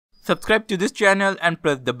Subscribe to this channel and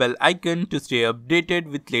press the bell icon to stay updated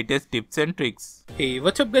with latest tips and tricks. Hey,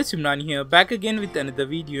 what's up guys, Simran here, back again with another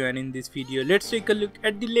video, and in this video let's take a look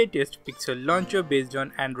at the latest Pixel launcher based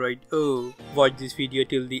on Android O. Watch this video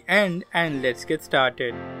till the end and let's get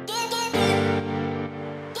started.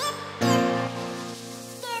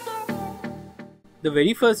 The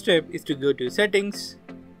very first step is to go to Settings,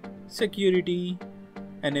 Security,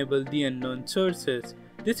 enable the unknown sources.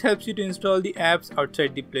 This helps you to install the apps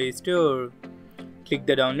outside the Play Store. Click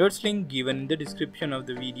the downloads link given in the description of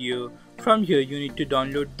the video. From here you need to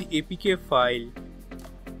download the APK file.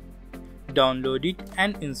 Download it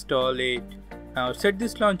and install it. Now set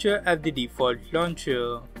this launcher as the default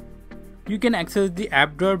launcher. You can access the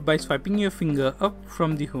app drawer by swiping your finger up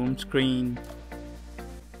from the home screen.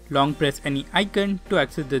 Long press any icon to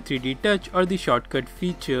access the 3D touch or the shortcut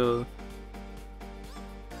feature.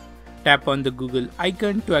 Tap on the Google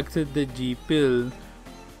icon to access the G pill.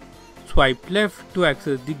 Swipe left to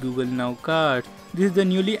access the Google Now card. This is the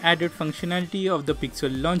newly added functionality of the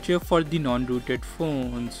Pixel launcher for the non-rooted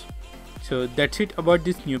phones. So that's it about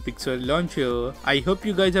this new Pixel launcher. I hope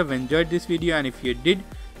you guys have enjoyed this video, and if you did,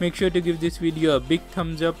 make sure to give this video a big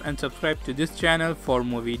thumbs up and subscribe to this channel for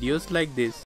more videos like this.